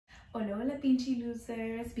Hola, hola, pinche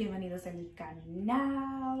losers. Bienvenidos a mi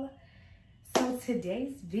canal. So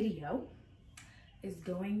today's video is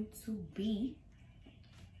going to be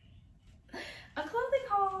a clothing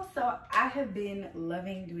haul. So I have been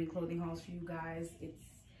loving doing clothing hauls for you guys.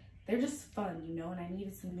 They're just fun, you know, and I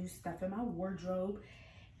needed some new stuff in my wardrobe.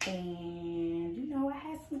 And, you know, I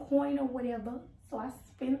had some coin or whatever. So I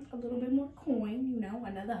spent a little bit more coin, you know,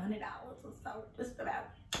 another $100 or so, just about.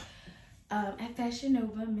 At Fashion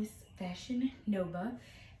Nova, Miss Fashion Nova.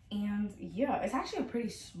 And yeah, it's actually a pretty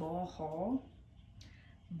small haul,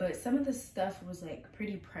 but some of the stuff was like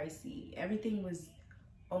pretty pricey. Everything was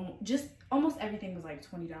almost everything was like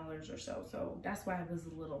 $20 or so. So that's why it was a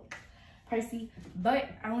little pricey, but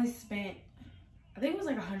I only spent, I think it was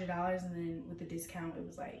like $100, and then with the discount, it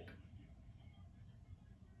was like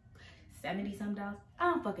 70 some dollars. I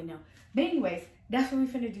don't fucking know. But anyways, that's what we're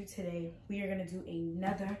finna do today. We are gonna do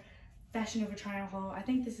another Fashion Nova try on haul. I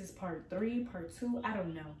think this is part 3, part 2, I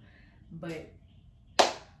don't know. But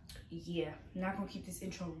yeah, I'm not gonna keep this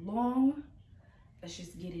intro long. Let's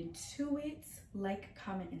just get into it. Like,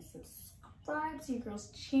 comment, and subscribe to your girl's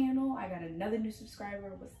channel. I got another new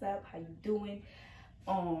subscriber. What's up? How you doing?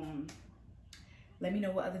 Let me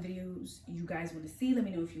know what other videos you guys want to see. Let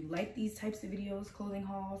me know if you like these types of videos, clothing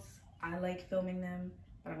hauls. I like filming them,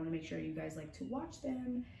 but I want to make sure you guys like to watch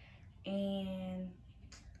them. And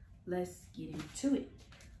let's get into it.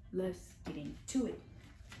 Let's get into it.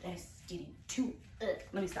 Let's get into it.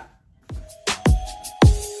 Let me stop.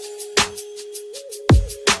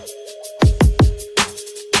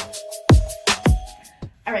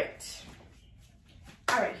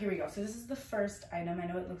 All right, here we go. So this is the first item. I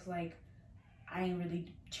know it looks like I ain't really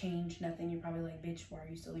changed nothing. You're probably like, bitch, why are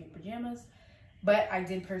you still in your pajamas? But I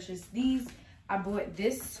did purchase these. I bought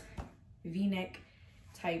this V-neck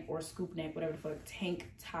type or scoop neck, whatever the fuck,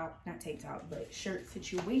 tank top, not tank top, but shirt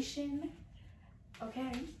situation.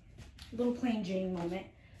 Okay, little plain Jane moment.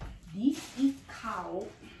 This is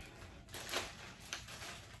called,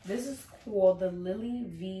 this is called the Lily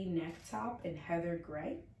V neck top in heather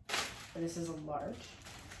gray. And this is a large.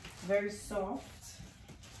 Very soft.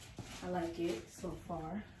 I like it so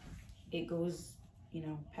far. It goes, you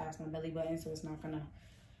know, past my belly button, so it's not gonna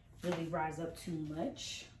really rise up too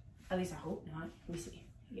much. At least I hope not. Let me see.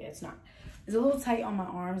 Yeah, it's not. It's a little tight on my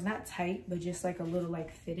arms. Not tight, but just like a little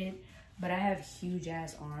like fitted. But I have huge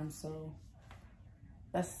ass arms, so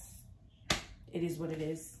it is what it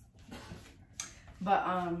is. But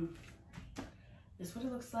this is what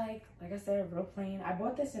it looks like. Like I said, real plain. I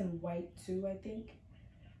bought this in white too, I think.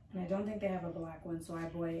 And I don't think they have a black one, so I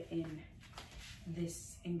bought it in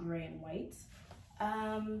this in gray and white.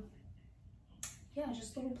 Yeah,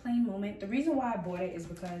 just a little plain moment. The reason why I bought it is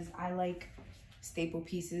because I like staple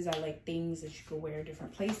pieces. I like things that you can wear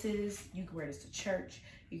different places. You can wear this to church.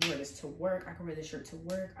 You can wear this to work. I can wear this shirt to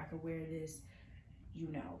work. I could wear this,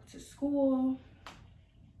 you know, to school,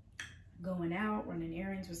 going out, running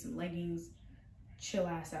errands with some leggings, chill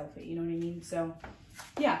ass outfit, you know what I mean? So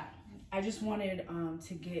yeah, I just wanted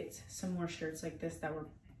to get some more shirts like this that were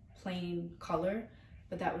plain color,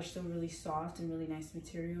 but that were still really soft and really nice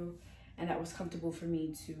material, and that was comfortable for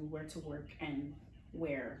me to wear to work and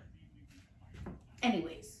wear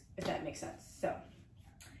anyways, if that makes sense. So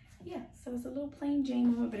yeah, so it's a little plain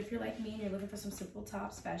Jane moment, but if you're like me and you're looking for some simple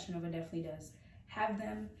tops, Fashion Nova definitely does have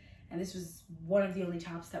them. And this was one of the only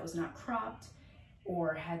tops that was not cropped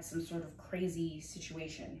or had some sort of crazy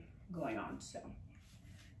situation going on. So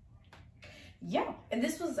yeah, and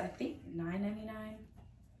this was, I think, $9.99,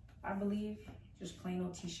 I believe, just plain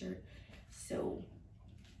old t-shirt. So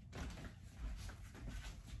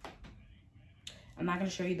I'm not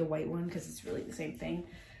gonna show you the white one because it's really the same thing,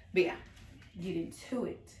 but yeah, get into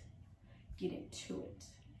it.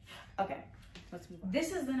 Okay, let's move on.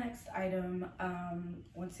 This is the next item.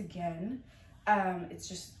 Once again, it's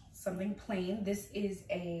just something plain. This is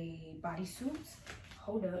a bodysuit.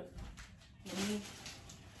 Hold up. Let me.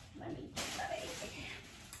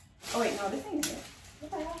 Oh wait, no, this ain't it.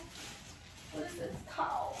 What the hell? What is this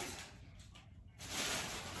called?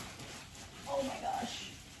 Oh my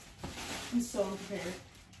gosh. I'm so prepared.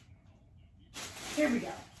 Here we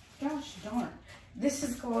go. Gosh darn. This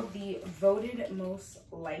is called the Voted Most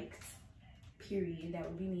Liked, period. That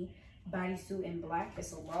would be me. Bodysuit in black.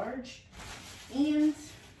 It's a large. And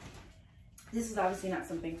this is obviously not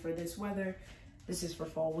something for this weather. This is for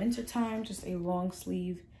fall winter time. Just a long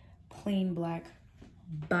sleeve, plain black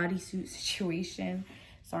bodysuit situation.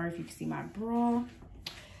 Sorry if you can see my bra.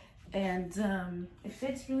 And it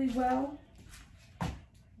fits really well.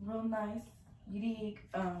 Real nice. You dig?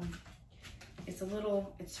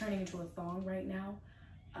 It's turning into a thong right now.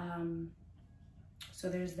 So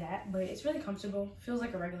there's that, but it's really comfortable. Feels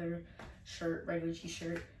like a regular shirt, regular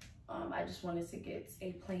t-shirt. I just wanted to get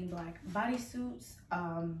a plain black bodysuit.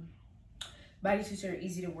 Bodysuits are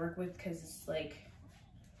easy to work with because it's like,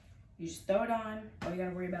 you just throw it on. All you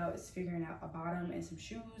gotta worry about is figuring out a bottom and some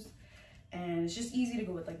shoes. And it's just easy to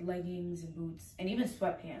go with like leggings and boots and even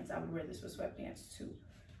sweatpants. I would wear this with sweatpants too.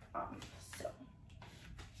 So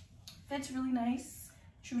fits really nice,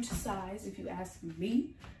 true to size if you ask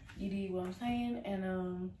me. You dig what I'm saying?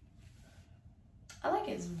 And I like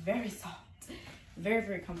it. It's very soft, very,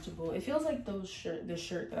 very comfortable. It feels like the shirt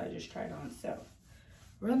that I just tried on. So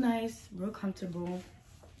real nice, real comfortable.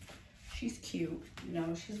 She's cute, you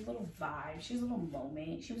know, she's a little vibe, she's a little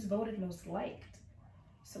moment. She was voted most liked,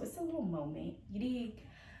 so it's a little moment, you dig?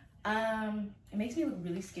 It makes me look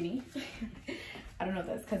really skinny. I don't know if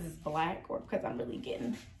that's because it's black or because I'm really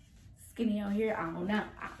getting skinny out here. I don't know.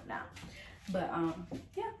 But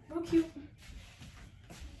yeah, real cute,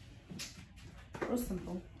 real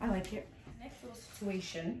simple. I like it. Next little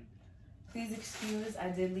situation. Please excuse, I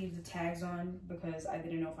did leave the tags on because I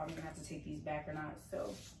didn't know if I was gonna have to take these back or not,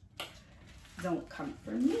 so don't come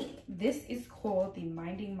for me. This is called the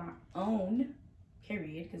Minding My Own,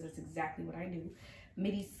 period, because that's exactly what I do,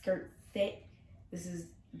 midi skirt set. This is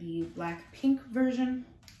the black pink version.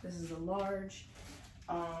 This is a large.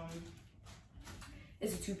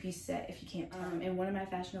 It's a two-piece set if you can't tell. In one of my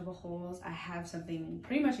fashionable hauls, I have something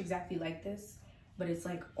pretty much exactly like this, but it's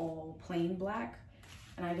like all plain black.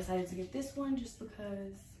 And I decided to get this one just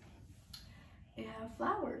because it have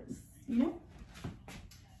flowers, you know?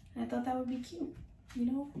 And I thought that would be cute, you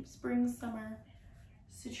know? Spring, summer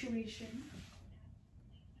situation.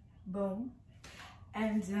 Boom.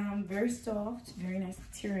 And very soft, very nice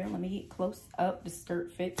material. Let me get close up. The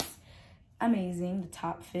skirt fits amazing. The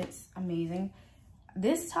top fits amazing.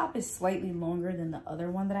 This top is slightly longer than the other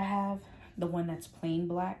one that I have. The one that's plain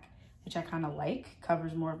black, which I kind of like.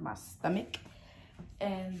 Covers more of my stomach.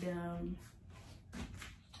 And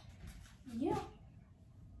yeah,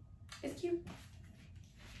 it's cute.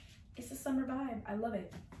 It's a summer vibe. I love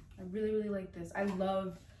it. I really, really like this. I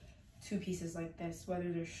love two pieces like this, whether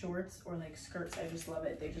they're shorts or like skirts. I just love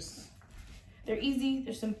it. They're easy,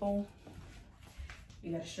 they're simple.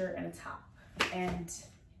 You got a shirt and a top. And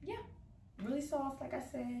yeah, really soft, like I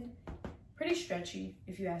said. Pretty stretchy,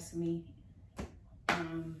 if you ask me.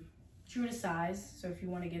 True to size. So if you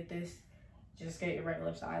want to get this, just get your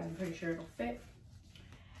regular size. I'm pretty sure it'll fit.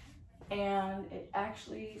 And it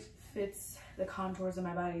actually fits the contours of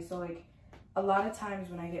my body. So like a lot of times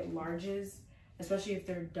when I get larges, especially if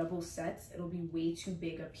they're double sets, it'll be way too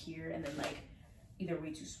big up here and then like either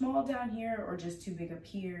way too small down here or just too big up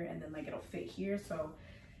here and then like it'll fit here. So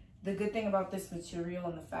the good thing about this material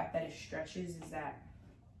and the fact that it stretches is that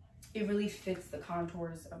it really fits the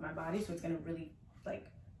contours of my body. So it's gonna really like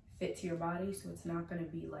fit to your body. So it's not gonna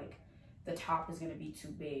be like the top is gonna be too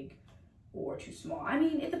big or too small. I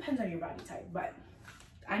mean, it depends on your body type, but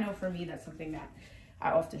I know for me, that's something that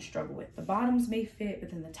I often struggle with. The bottoms may fit,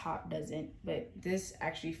 but then the top doesn't. But this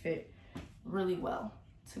actually fit really well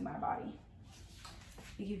to my body.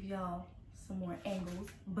 To give y'all some more angles.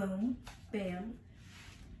 Boom, bam,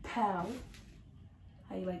 pow.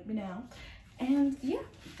 How you like me now? And yeah,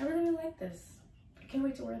 I really, really like this. I can't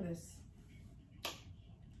wait to wear this.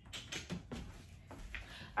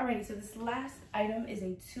 Alrighty, so this last item is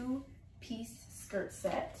a two-piece skirt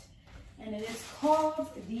set. And it is called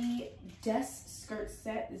the Des skirt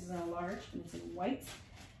set. This is in a large and it's in white.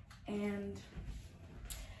 And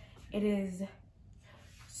it is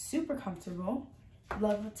super comfortable.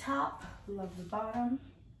 Love the top, love the bottom.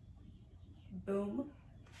 Boom.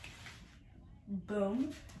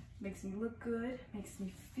 Boom. Makes me look good, makes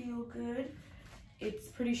me feel good. It's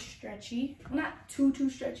pretty stretchy. Not too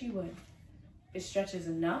stretchy, but it stretches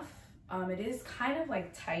enough. It is kind of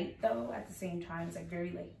like tight though at the same time. It's like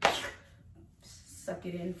very like suck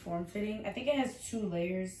it in form fitting. I think it has 2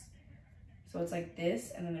 layers. So it's like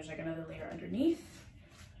this and then there's like another layer underneath.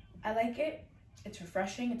 I like it. It's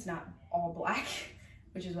refreshing. It's not all black,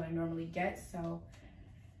 which is what I normally get. So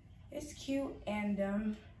it's cute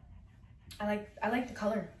and I like the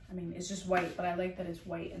color. I mean, it's just white, but I like that it's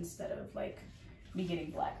white instead of like me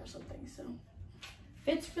getting black or something. So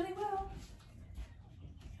fits really well.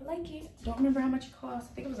 I like it. Don't remember how much it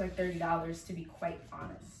cost. I think it was like $30 to be quite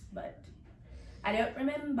honest, but I don't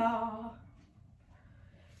remember.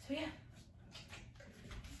 So yeah,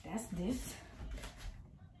 that's this.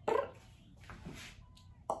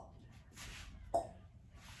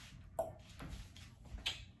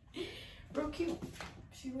 Real cute.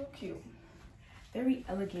 She's real cute. Very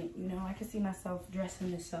elegant, you know. I can see myself dressing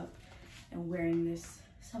this up and wearing this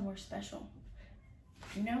somewhere special.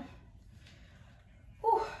 you know?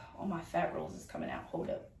 Whew, all my fat rolls is coming out. Hold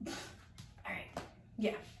up. All right,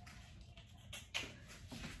 yeah.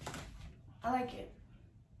 I like it.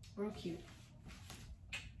 Real cute.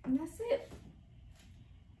 And that's it.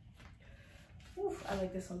 Oof, I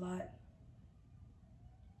like this a lot.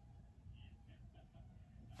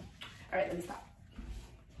 All right, let me stop.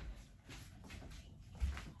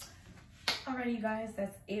 Alrighty, you guys,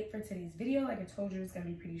 that's it for today's video. Like I told you, it's gonna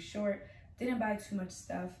be pretty short. Didn't buy too much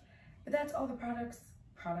stuff, but that's all the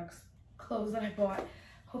clothes that I bought.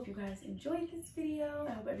 Hope you guys enjoyed this video.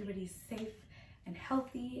 I hope everybody's safe and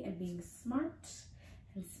healthy and being smart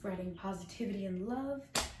and spreading positivity and love.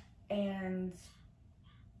 And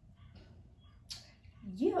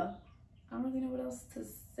yeah, I don't really know what else to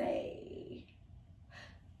say.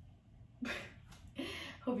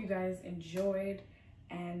 Hope you guys enjoyed,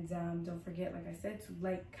 and don't forget, like I said, to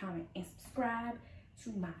like, comment, and subscribe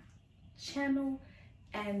to my channel,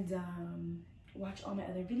 and watch all my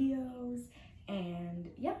other videos.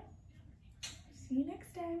 And yeah, see you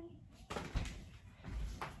next time.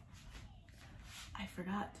 I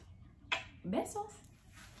forgot. Besos.